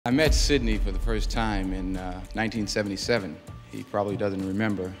I met Sidney for the first time in 1977. He probably doesn't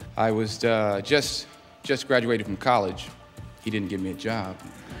remember. I was just graduated from college. He didn't give me a job.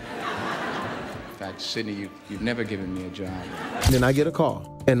 In fact, Sidney, you've never given me a job. And then I get a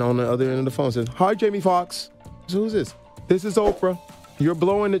call, and on the other end of the phone says, "Hi, Jamie Foxx." So who's this? This is Oprah. You're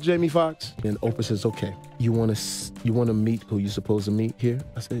blowing it, Jamie Foxx. And Oprah says, "Okay, you want to meet who you're supposed to meet here?"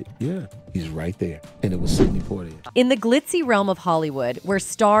 I said, "Yeah." He's right there. And it was Sidney Poitier. In the glitzy realm of Hollywood, where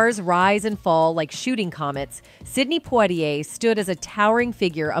stars rise and fall like shooting comets, Sidney Poitier stood as a towering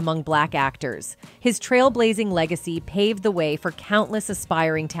figure among black actors. His trailblazing legacy paved the way for countless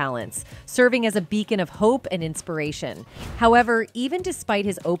aspiring talents, serving as a beacon of hope and inspiration. However, even despite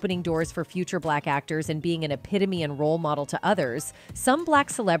his opening doors for future black actors and being an epitome and role model to others, some black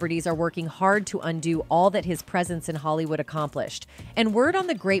celebrities are working hard to undo all that his presence in Hollywood accomplished. And word on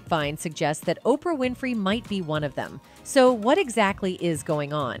the grapevine suggests that Oprah Winfrey might be one of them. So what exactly is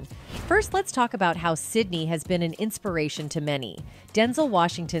going on? First, let's talk about how Sidney has been an inspiration to many. Denzel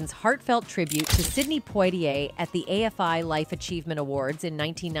Washington's heartfelt tribute to Sidney Poitier at the AFI Life Achievement Awards in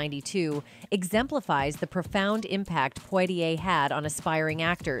 1992 exemplifies the profound impact Poitier had on aspiring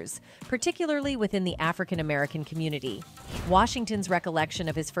actors, particularly within the African American community. Washington's recollection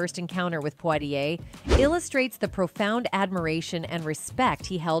of his first encounter with Poitier illustrates the profound admiration and respect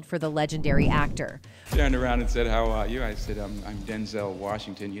he held for the legendary actor. Turned around and said, "How are you?" I said, I'm Denzel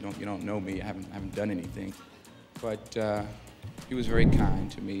Washington. You don't know me. I haven't done anything." But he was very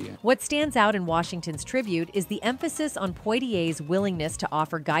kind to me. What stands out in Washington's tribute is the emphasis on Poitier's willingness to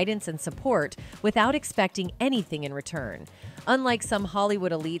offer guidance and support without expecting anything in return. Unlike some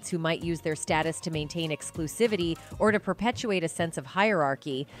Hollywood elites who might use their status to maintain exclusivity or to perpetuate a sense of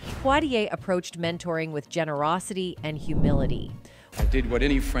hierarchy, Poitier approached mentoring with generosity and humility. I did what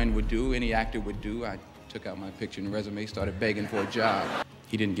any friend would do, any actor would do. I took out my picture and resume, started begging for a job.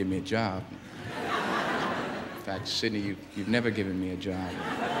 He didn't give me a job. In fact, Sidney, you've never given me a job.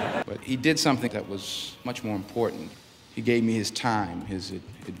 But he did something that was much more important. He gave me his time, his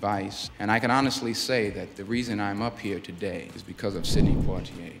advice, and I can honestly say that the reason I'm up here today is because of Sidney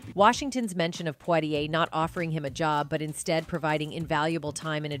Poitier. Washington's mention of Poitier not offering him a job but instead providing invaluable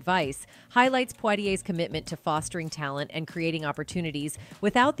time and advice highlights Poitier's commitment to fostering talent and creating opportunities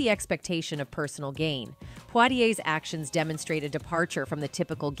without the expectation of personal gain. Poitier's actions demonstrate a departure from the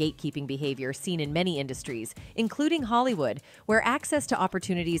typical gatekeeping behavior seen in many industries, including Hollywood, where access to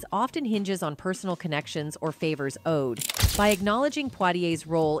opportunities often hinges on personal connections or favors owed. By acknowledging Poitier's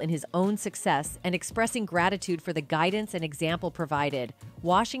role in his own success and expressing gratitude for the guidance and example provided,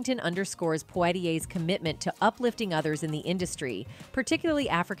 Washington underscores Poitier's commitment to uplifting others in the industry, particularly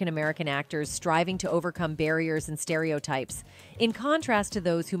African American actors striving to overcome barriers and stereotypes. In contrast to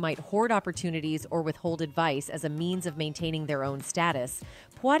those who might hoard opportunities or withhold advice as a means of maintaining their own status,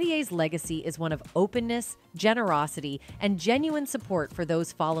 Poitier's legacy is one of openness, generosity, and genuine support for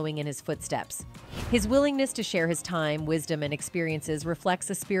those following in his footsteps. His willingness to share his time, wisdom, and experiences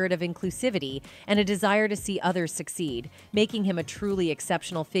reflects a spirit of inclusivity and a desire to see others succeed, making him a truly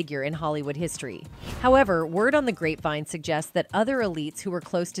exceptional figure in Hollywood history. However, word on the grapevine suggests that other elites who were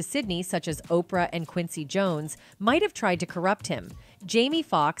close to Sidney, such as Oprah and Quincy Jones, might have tried to corrupt him. Jamie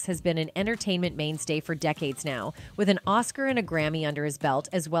Foxx has been an entertainment mainstay for decades now, with an Oscar and a Grammy under his belt,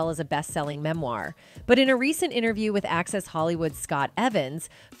 as well as a best-selling memoir. But in a recent interview with Access Hollywood's Scott Evans,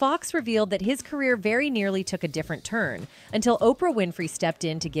 Foxx revealed that his career very nearly took a different turn, until Oprah Winfrey stepped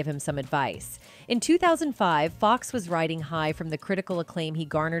in to give him some advice. In 2005, Foxx was riding high from the critical acclaim he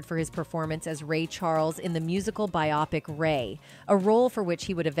garnered for his performance as Ray Charles in the musical biopic Ray, a role for which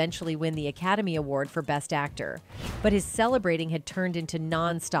he would eventually win the Academy Award for Best Actor. But his celebrating had turned into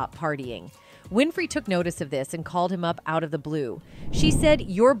non-stop partying. Winfrey took notice of this and called him up out of the blue. She said,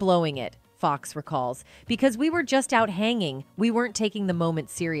 "You're blowing it," Foxx recalls, "because we were just out hanging. We weren't taking the moment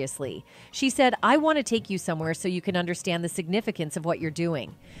seriously." She said, "I want to take you somewhere so you can understand the significance of what you're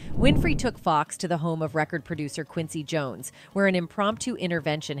doing." Winfrey took Foxx to the home of record producer Quincy Jones, where an impromptu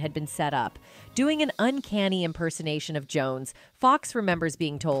intervention had been set up. Doing an uncanny impersonation of Jones, Foxx remembers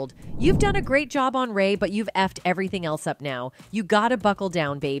being told, "You've done a great job on Ray, but you've effed everything else up now. You gotta buckle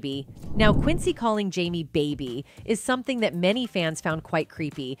down, baby." Now, Quincy calling Jamie baby is something that many fans found quite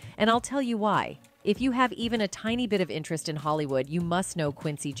creepy, and I'll tell you why. If you have even a tiny bit of interest in Hollywood, you must know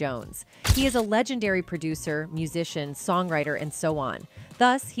Quincy Jones. He is a legendary producer, musician, songwriter, and so on.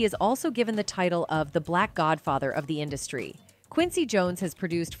 Thus, he is also given the title of the Black Godfather of the industry. Quincy Jones has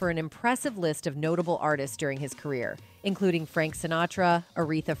produced for an impressive list of notable artists during his career, including Frank Sinatra,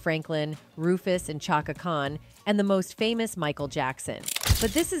 Aretha Franklin, Rufus and Chaka Khan, and the most famous Michael Jackson.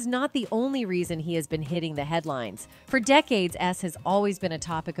 But this is not the only reason he has been hitting the headlines. For decades, S has always been a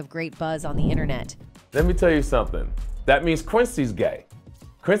topic of great buzz on the internet. Let me tell you something. That means Quincy's gay.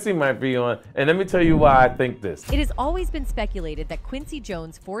 Quincy might be on, and let me tell you why I think this. It has always been speculated that Quincy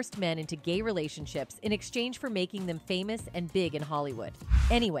Jones forced men into gay relationships in exchange for making them famous and big in Hollywood.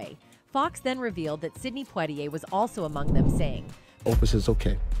 Anyway, Fox then revealed that Sidney Poitier was also among them, saying, Oprah says,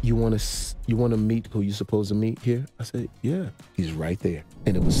 okay, you want to meet who you're supposed to meet here? I said, yeah, he's right there.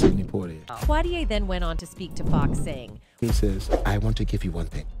 And it was Sidney Poitier. Poitier then went on to speak to Fox, saying, he says, I want to give you one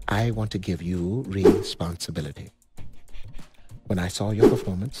thing. I want to give you responsibility. When I saw your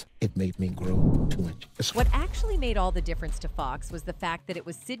performance, it made me grow 2 inches. What actually made all the difference to Fox was the fact that it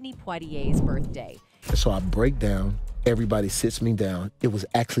was Sidney Poitier's birthday. So I break down, everybody sits me down. It was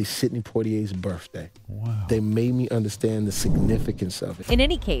actually Sidney Poitier's birthday. Wow. They made me understand the significance of it. In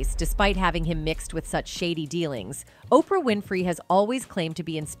any case, despite having him mixed with such shady dealings, Oprah Winfrey has always claimed to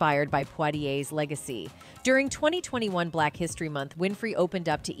be inspired by Poitier's legacy. During 2021 Black History Month, Winfrey opened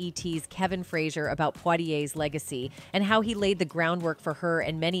up to ET's Kevin Frazier about Poitier's legacy and how he laid the groundwork for her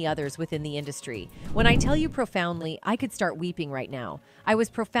and many others within the industry. When I tell you profoundly, I could start weeping right now. I was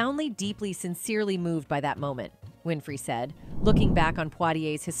profoundly, deeply, sincerely moved by that moment, Winfrey said, looking back on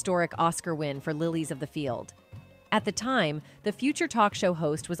Poitier's historic Oscar win for Lilies of the Field. At the time, the future talk show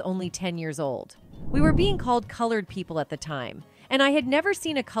host was only 10 years old. We were being called colored people at the time, and I had never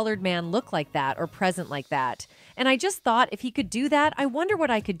seen a colored man look like that or present like that. And I just thought if he could do that, I wonder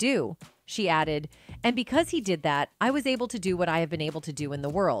what I could do, she added. And because he did that, I was able to do what I have been able to do in the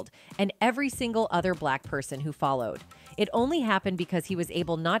world, and every single other Black person who followed. It only happened because he was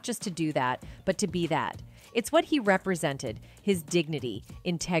able not just to do that, but to be that. It's what he represented, his dignity,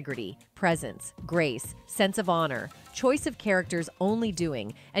 integrity, presence, grace, sense of honor, choice of characters only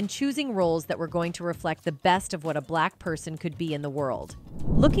doing, and choosing roles that were going to reflect the best of what a Black person could be in the world.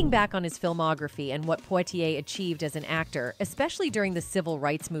 Looking back on his filmography and what Poitier achieved as an actor, especially during the civil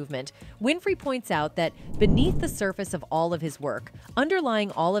rights movement, Winfrey points out that beneath the surface of all of his work,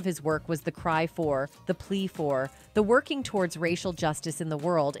 underlying all of his work was the cry for, the plea for, the working towards racial justice in the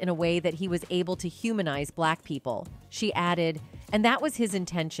world in a way that he was able to humanize Black people. She added, and that was his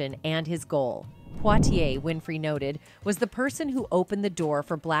intention and his goal. Poitier, Winfrey noted, was the person who opened the door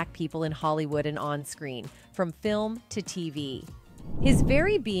for Black people in Hollywood and on screen, from film to TV. His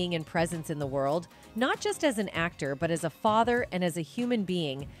very being and presence in the world, not just as an actor, but as a father and as a human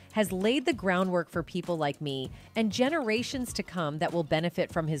being, has laid the groundwork for people like me and generations to come that will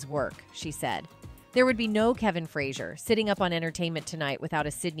benefit from his work, she said. There would be no Kevin Frazier sitting up on Entertainment Tonight without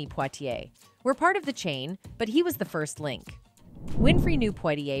a Sidney Poitier. We're part of the chain, but he was the first link. Winfrey knew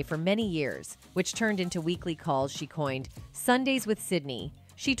Poitier for many years, which turned into weekly calls she coined Sundays with Sidney.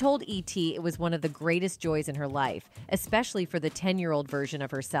 She told ET it was one of the greatest joys in her life, especially for the 10-year-old version of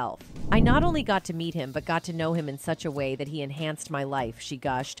herself. I not only got to meet him, but got to know him in such a way that he enhanced my life, she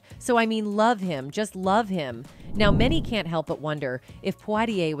gushed. So I mean, love him, just love him. Now, many can't help but wonder, if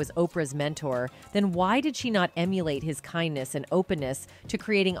Poitier was Oprah's mentor, then why did she not emulate his kindness and openness to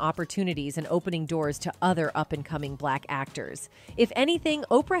creating opportunities and opening doors to other up-and-coming Black actors? If anything,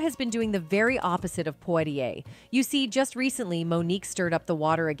 Oprah has been doing the very opposite of Poitier. You see, just recently, Monique stirred up the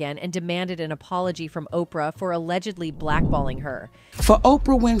water again and demanded an apology from Oprah for allegedly blackballing her. For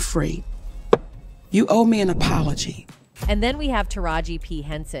Oprah Winfrey, you owe me an apology. And then we have Taraji P.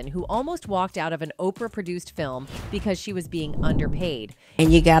 Henson, who almost walked out of an Oprah-produced film because she was being underpaid.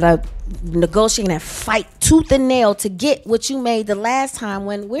 And you gotta negotiate and fight tooth and nail to get what you made the last time.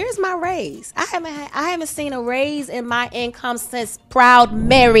 Where's my raise? I haven't seen a raise in my income since Proud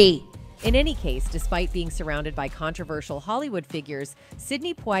Mary. In any case, despite being surrounded by controversial Hollywood figures,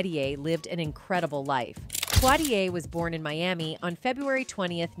 Sidney Poitier lived an incredible life. Poitier was born in Miami on February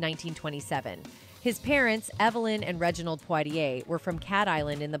 20th, 1927. His parents, Evelyn and Reginald Poitier, were from Cat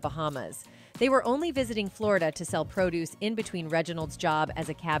Island in the Bahamas. They were only visiting Florida to sell produce in between Reginald's job as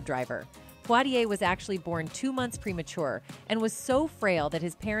a cab driver. Poitier was actually born 2 months premature and was so frail that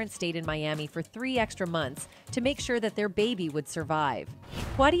his parents stayed in Miami for 3 extra months to make sure that their baby would survive.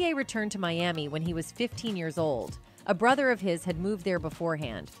 Poitier returned to Miami when he was 15 years old. A brother of his had moved there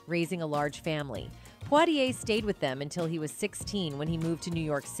beforehand, raising a large family. Poitier stayed with them until he was 16 when he moved to New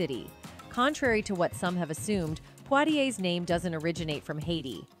York City. Contrary to what some have assumed, Poitier's name doesn't originate from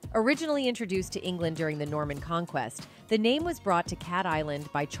Haiti. Originally introduced to England during the Norman Conquest, the name was brought to Cat Island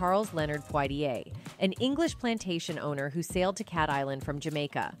by Charles Leonard Poitier, an English plantation owner who sailed to Cat Island from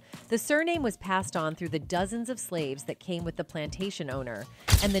Jamaica. The surname was passed on through the dozens of slaves that came with the plantation owner,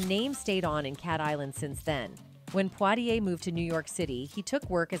 and the name stayed on in Cat Island since then. When Poitier moved to New York City, he took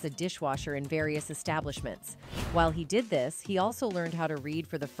work as a dishwasher in various establishments. While he did this, he also learned how to read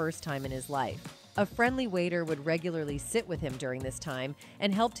for the first time in his life. A friendly waiter would regularly sit with him during this time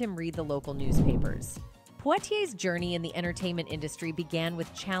and helped him read the local newspapers. Poitier's journey in the entertainment industry began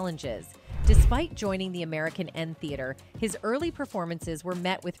with challenges. Despite joining the American End Theater, his early performances were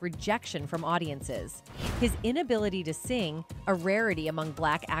met with rejection from audiences. His inability to sing, a rarity among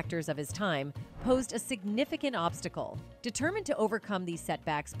black actors of his time, posed a significant obstacle. Determined to overcome these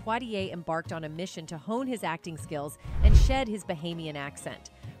setbacks, Poitier embarked on a mission to hone his acting skills and shed his Bahamian accent.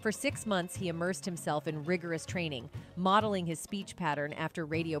 For 6 months, he immersed himself in rigorous training, modeling his speech pattern after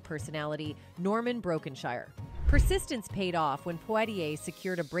radio personality Norman Brokenshire. Persistence paid off when Poitier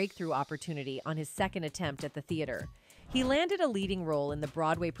secured a breakthrough opportunity on his second attempt at the theater. He landed a leading role in the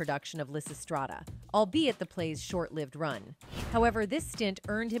Broadway production of Lysistrata, albeit the play's short-lived run. However, this stint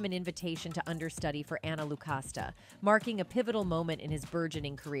earned him an invitation to understudy for Anna Lucasta, marking a pivotal moment in his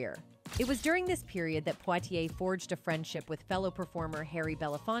burgeoning career. It was during this period that Poitier forged a friendship with fellow performer Harry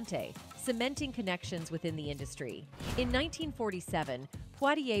Belafonte, cementing connections within the industry. In 1947,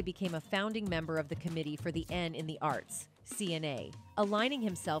 Poitier became a founding member of the Committee for the N in the Arts, CNA, aligning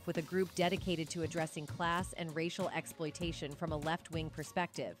himself with a group dedicated to addressing class and racial exploitation from a left-wing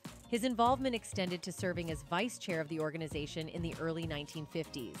perspective. His involvement extended to serving as vice chair of the organization in the early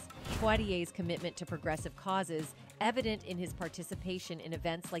 1950s. Poitier's commitment to progressive causes, evident in his participation in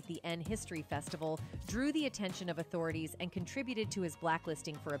events like the N History Festival, drew the attention of authorities and contributed to his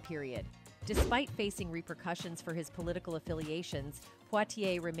blacklisting for a period. Despite facing repercussions for his political affiliations,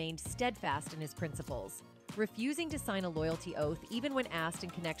 Poitier remained steadfast in his principles. Refusing to sign a loyalty oath even when asked in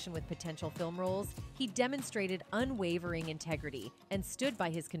connection with potential film roles, he demonstrated unwavering integrity and stood by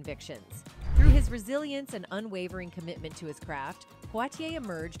his convictions. Through his resilience and unwavering commitment to his craft, Poitier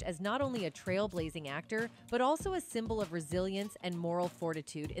emerged as not only a trailblazing actor, but also a symbol of resilience and moral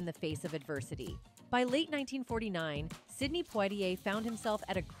fortitude in the face of adversity. By late 1949, Sidney Poitier found himself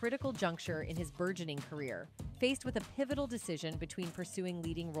at a critical juncture in his burgeoning career. Faced with a pivotal decision between pursuing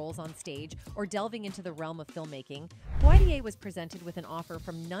leading roles on stage or delving into the realm of filmmaking, Poitier was presented with an offer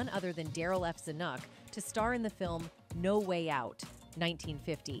from none other than Darryl F. Zanuck to star in the film No Way Out,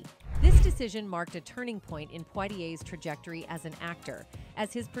 1950. This decision marked a turning point in Poitier's trajectory as an actor,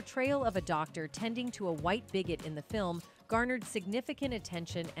 as his portrayal of a doctor tending to a white bigot in the film garnered significant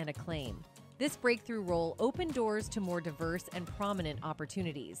attention and acclaim. This breakthrough role opened doors to more diverse and prominent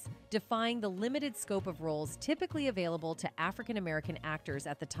opportunities, defying the limited scope of roles typically available to African American actors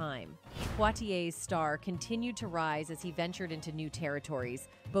at the time. Poitier's star continued to rise as he ventured into new territories,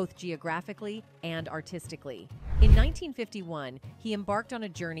 both geographically and artistically. In 1951, he embarked on a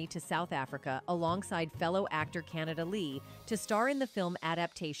journey to South Africa alongside fellow actor Canada Lee to star in the film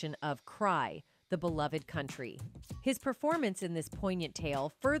adaptation of Cry, The Beloved Country. His performance in this poignant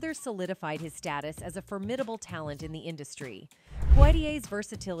tale further solidified his status as a formidable talent in the industry. Poitier's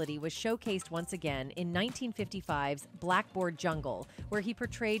versatility was showcased once again in 1955's Blackboard Jungle, where he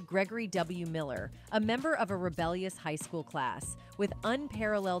portrayed Gregory W. Miller, a member of a rebellious high school class, with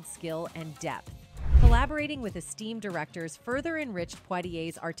unparalleled skill and depth. Collaborating with esteemed directors further enriched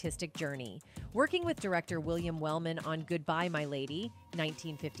Poitier's artistic journey. Working with director William Wellman on Goodbye, My Lady,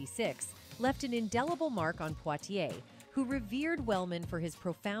 1956, left an indelible mark on Poitier, who revered Wellman for his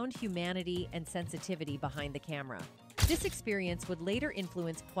profound humanity and sensitivity behind the camera. This experience would later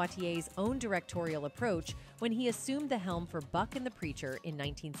influence Poitier's own directorial approach when he assumed the helm for Buck and the Preacher in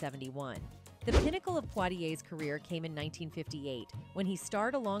 1971. The pinnacle of Poitier's career came in 1958, when he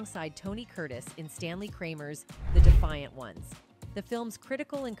starred alongside Tony Curtis in Stanley Kramer's The Defiant Ones. The film's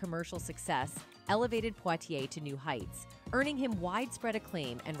critical and commercial success elevated Poitier to new heights, earning him widespread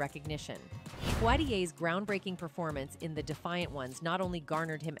acclaim and recognition. Poitier's groundbreaking performance in The Defiant Ones not only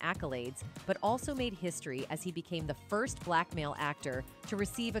garnered him accolades, but also made history as he became the first black male actor to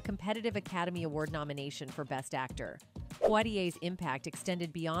receive a competitive Academy Award nomination for Best Actor. Poitier's impact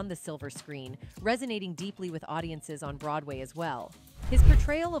extended beyond the silver screen, resonating deeply with audiences on Broadway as well. His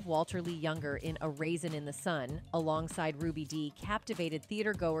portrayal of Walter Lee Younger in A Raisin in the Sun, alongside Ruby Dee, captivated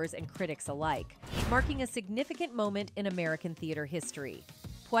theatergoers and critics alike, marking a significant moment in American theater history.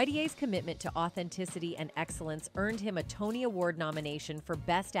 Poitier's commitment to authenticity and excellence earned him a Tony Award nomination for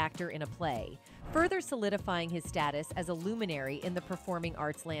Best Actor in a Play, further solidifying his status as a luminary in the performing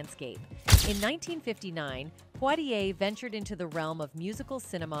arts landscape. In 1959, Poitier ventured into the realm of musical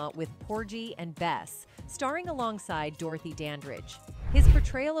cinema with Porgy and Bess, starring alongside Dorothy Dandridge. His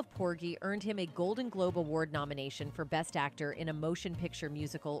portrayal of Porgy earned him a Golden Globe Award nomination for Best Actor in a Motion Picture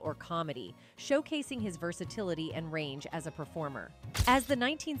Musical or Comedy, showcasing his versatility and range as a performer. As the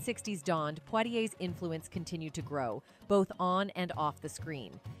 1960s dawned, Poitier's influence continued to grow, both on and off the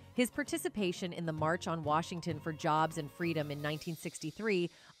screen. His participation in the March on Washington for Jobs and Freedom in 1963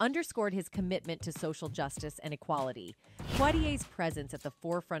 underscored his commitment to social justice and equality. Poitier's presence at the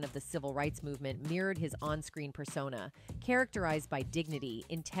forefront of the civil rights movement mirrored his on-screen persona, characterized by dignity,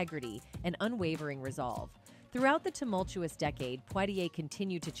 integrity, and unwavering resolve. Throughout the tumultuous decade, Poitier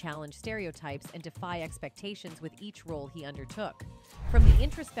continued to challenge stereotypes and defy expectations with each role he undertook. From the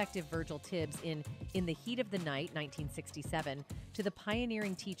introspective Virgil Tibbs in the Heat of the Night, 1967, to the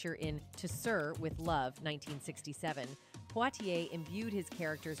pioneering teacher in To Sir with Love, 1967, Poitier imbued his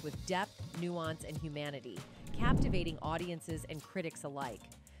characters with depth, nuance, and humanity, captivating audiences and critics alike.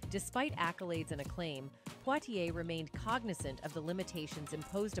 Despite accolades and acclaim, Poitier remained cognizant of the limitations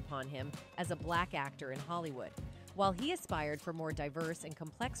imposed upon him as a black actor in Hollywood. While he aspired for more diverse and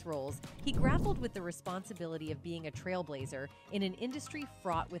complex roles, he grappled with the responsibility of being a trailblazer in an industry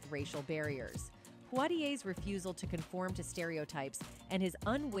fraught with racial barriers. Poitier's refusal to conform to stereotypes and his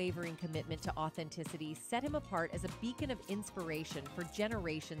unwavering commitment to authenticity set him apart as a beacon of inspiration for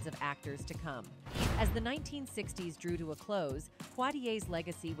generations of actors to come. As the 1960s drew to a close, Poitier's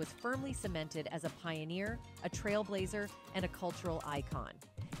legacy was firmly cemented as a pioneer, a trailblazer, and a cultural icon.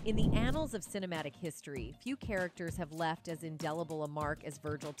 In the annals of cinematic history, few characters have left as indelible a mark as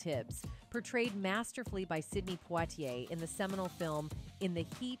Virgil Tibbs, portrayed masterfully by Sidney Poitier in the seminal film In the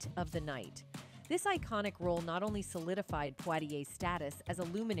Heat of the Night. This iconic role not only solidified Poitier's status as a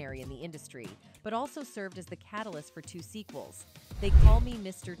luminary in the industry, but also served as the catalyst for two sequels, They Call Me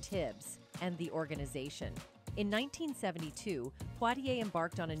Mr. Tibbs and The Organization. In 1972, Poitier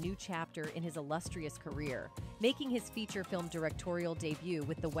embarked on a new chapter in his illustrious career, making his feature film directorial debut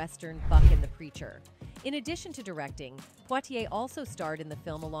with the Western Buck and the Preacher. In addition to directing, Poitier also starred in the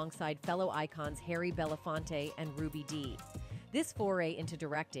film alongside fellow icons Harry Belafonte and Ruby Dee. This foray into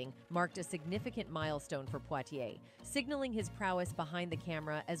directing marked a significant milestone for Poitier, signaling his prowess behind the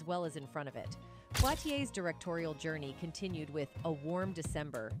camera as well as in front of it. Poitier's directorial journey continued with A Warm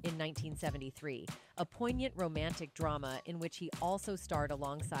December in 1973, a poignant romantic drama in which he also starred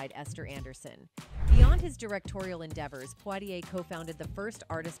alongside Esther Anderson. Beyond his directorial endeavors, Poitier co-founded the first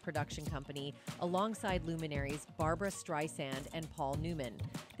artist production company alongside luminaries Barbra Streisand and Paul Newman.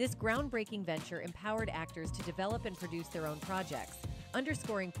 This groundbreaking venture empowered actors to develop and produce their own projects,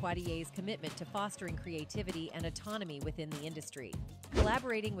 underscoring Poitier's commitment to fostering creativity and autonomy within the industry.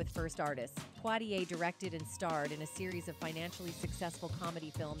 Collaborating with first artists, Poitier directed and starred in a series of financially successful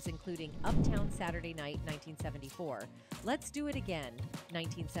comedy films including Uptown Saturday Night, 1974, Let's Do It Again,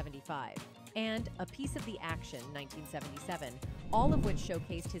 1975, and A Piece of the Action, 1977, all of which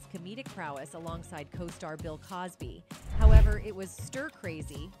showcased his comedic prowess alongside co-star Bill Cosby. However, it was Stir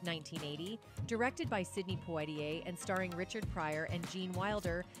Crazy, 1980, directed by Sidney Poitier and starring Richard Pryor and Gene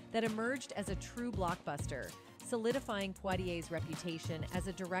Wilder, that emerged as a true blockbuster, solidifying Poitier's reputation as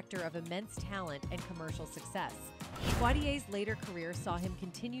a director of immense talent and commercial success. Poitier's later career saw him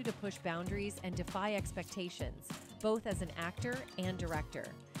continue to push boundaries and defy expectations, both as an actor and director.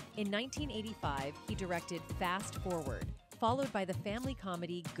 In 1985, he directed Fast Forward, followed by the family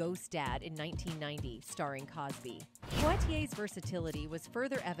comedy Ghost Dad in 1990, starring Cosby. Poitier's versatility was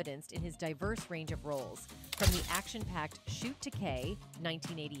further evidenced in his diverse range of roles, from the action-packed Shoot to K,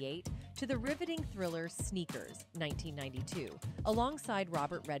 1988, to the riveting thriller Sneakers, 1992, alongside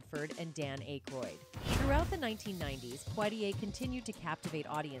Robert Redford and Dan Aykroyd. Throughout the 1990s, Poitier continued to captivate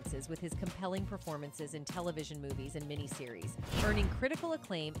audiences with his compelling performances in television movies and miniseries, earning critical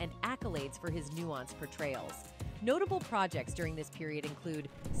acclaim and accolades for his nuanced portrayals. Notable projects during this period include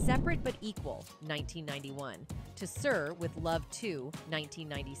Separate But Equal, 1991, To Sir with Love 2,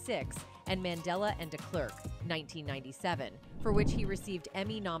 1996, and Mandela and de Klerk, 1997, for which he received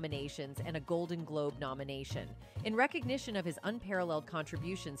Emmy nominations and a Golden Globe nomination. In recognition of his unparalleled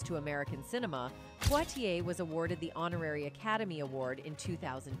contributions to American cinema, Poitier was awarded the Honorary Academy Award in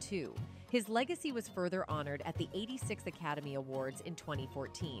 2002. His legacy was further honored at the 86th Academy Awards in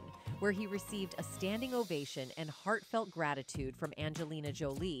 2014, where he received a standing ovation and heartfelt gratitude from Angelina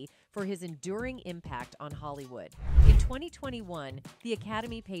Jolie for his enduring impact on Hollywood. In 2021, the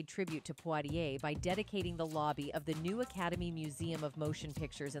Academy paid tribute to Poitier by dedicating the lobby of the new Academy Museum of Motion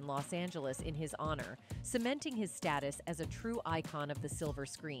Pictures in Los Angeles in his honor, cementing his status as a true icon of the silver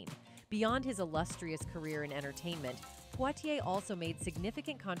screen. Beyond his illustrious career in entertainment, Poitier also made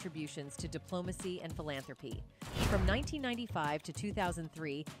significant contributions to diplomacy and philanthropy. From 1995 to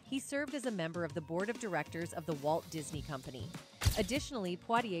 2003, he served as a member of the board of directors of the Walt Disney Company. Additionally,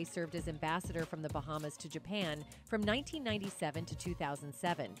 Poitier served as ambassador from the Bahamas to Japan from 1997 to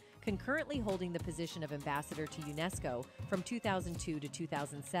 2007, concurrently holding the position of ambassador to UNESCO from 2002 to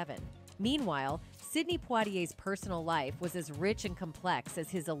 2007. Meanwhile, Sidney Poitier's personal life was as rich and complex as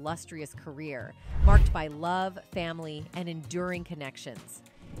his illustrious career, marked by love, family, and enduring connections.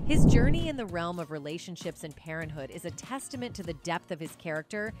 His journey in the realm of relationships and parenthood is a testament to the depth of his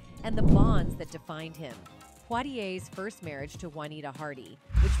character and the bonds that defined him. Poitier's first marriage to Juanita Hardy,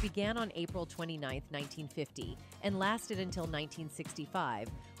 which began on April 29, 1950, and lasted until 1965,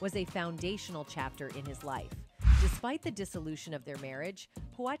 was a foundational chapter in his life. Despite the dissolution of their marriage,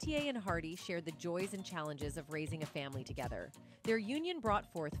 Poitier and Hardy shared the joys and challenges of raising a family together. Their union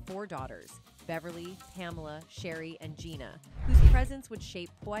brought forth 4 daughters, Beverly, Pamela, Sherry, and Gina, whose presence would shape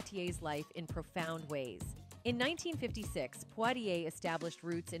Poitier's life in profound ways. In 1956, Poitier established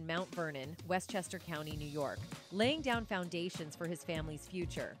roots in Mount Vernon, Westchester County, New York, laying down foundations for his family's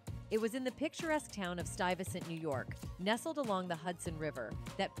future. It was in the picturesque town of Stuyvesant, New York, nestled along the Hudson River,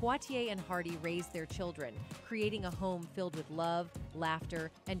 that Poitier and Hardy raised their children, creating a home filled with love,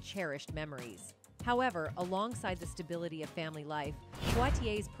 laughter, and cherished memories. However, alongside the stability of family life,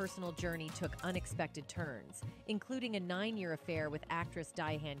 Poitier's personal journey took unexpected turns, including a 9-year affair with actress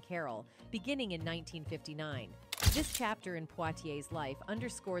Diane Carroll, beginning in 1959. This chapter in Poitier's life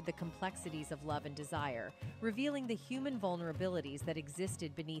underscored the complexities of love and desire, revealing the human vulnerabilities that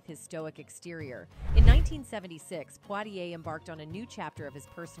existed beneath his stoic exterior. In 1976, Poitier embarked on a new chapter of his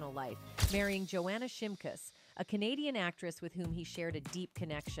personal life, marrying Joanna Shimkus, a Canadian actress with whom he shared a deep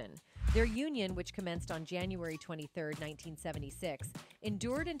connection. Their union, which commenced on January 23, 1976,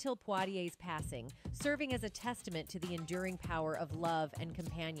 endured until Poitier's passing, serving as a testament to the enduring power of love and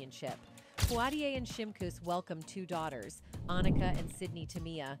companionship. Poitier and Shimkus welcomed 2 daughters, Annika and Sidney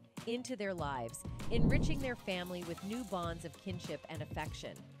Tamia, into their lives, enriching their family with new bonds of kinship and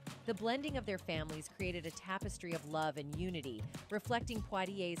affection. The blending of their families created a tapestry of love and unity, reflecting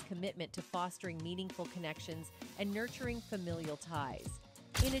Poitier's commitment to fostering meaningful connections and nurturing familial ties.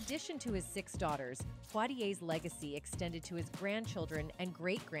 In addition to his 6 daughters, Poitier's legacy extended to his grandchildren and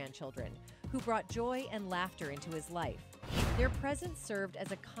great-grandchildren, who brought joy and laughter into his life. Their presence served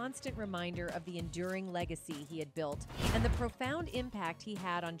as a constant reminder of the enduring legacy he had built and the profound impact he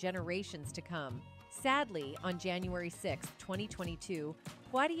had on generations to come. Sadly, on January 6, 2022,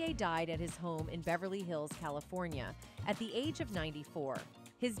 Poitier died at his home in Beverly Hills, California, at the age of 94.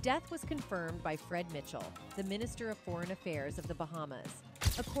 His death was confirmed by Fred Mitchell, the Minister of Foreign Affairs of the Bahamas.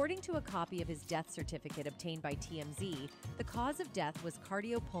 According to a copy of his death certificate obtained by TMZ, the cause of death was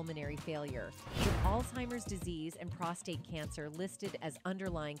cardiopulmonary failure, with Alzheimer's disease and prostate cancer listed as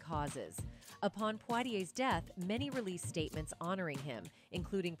underlying causes. Upon Poitier's death, many released statements honoring him,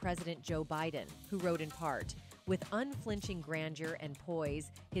 including President Joe Biden, who wrote in part, "With unflinching grandeur and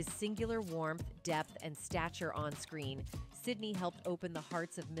poise, his singular warmth, depth, and stature on screen, Sidney helped open the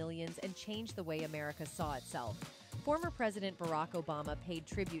hearts of millions and change the way America saw itself." Former President Barack Obama paid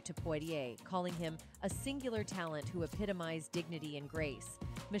tribute to Poitier, calling him a singular talent who epitomized dignity and grace.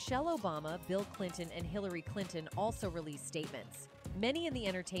 Michelle Obama, Bill Clinton, and Hillary Clinton also released statements. Many in the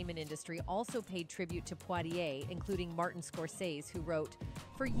entertainment industry also paid tribute to Poitier, including Martin Scorsese, who wrote,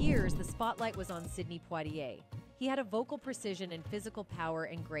 "For years, the spotlight was on Sidney Poitier. He had a vocal precision and physical power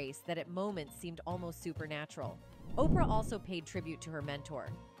and grace that at moments seemed almost supernatural." Oprah also paid tribute to her mentor.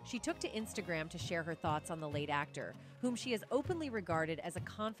 She took to Instagram to share her thoughts on the late actor, whom she has openly regarded as a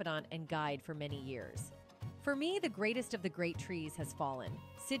confidant and guide for many years. "For me, the greatest of the great trees has fallen.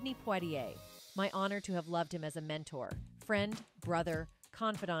 Sidney Poitier. My honor to have loved him as a mentor, friend, brother,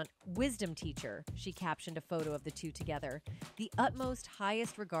 confidant, wisdom teacher," she captioned a photo of the two together. "The utmost,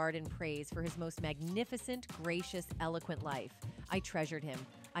 highest regard and praise for his most magnificent, gracious, eloquent life. I treasured him.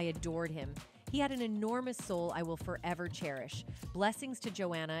 I adored him. He had an enormous soul I will forever cherish. Blessings to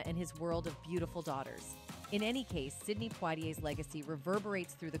Joanna and his world of beautiful daughters." In any case, Sidney Poitier's legacy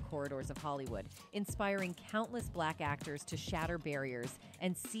reverberates through the corridors of Hollywood, inspiring countless Black actors to shatter barriers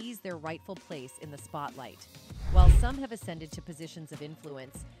and seize their rightful place in the spotlight. While some have ascended to positions of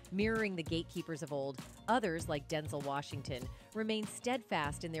influence, mirroring the gatekeepers of old, others, like Denzel Washington, remain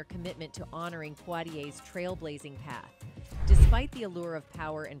steadfast in their commitment to honoring Poitier's trailblazing path. Despite Despite the allure of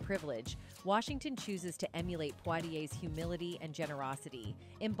power and privilege, Washington chooses to emulate Poitier's humility and generosity,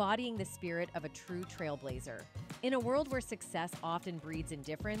 embodying the spirit of a true trailblazer. In a world where success often breeds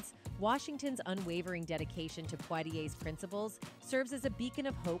indifference, Washington's unwavering dedication to Poitier's principles serves as a beacon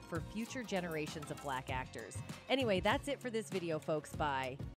of hope for future generations of Black actors. Anyway, that's it for this video, folks. Bye.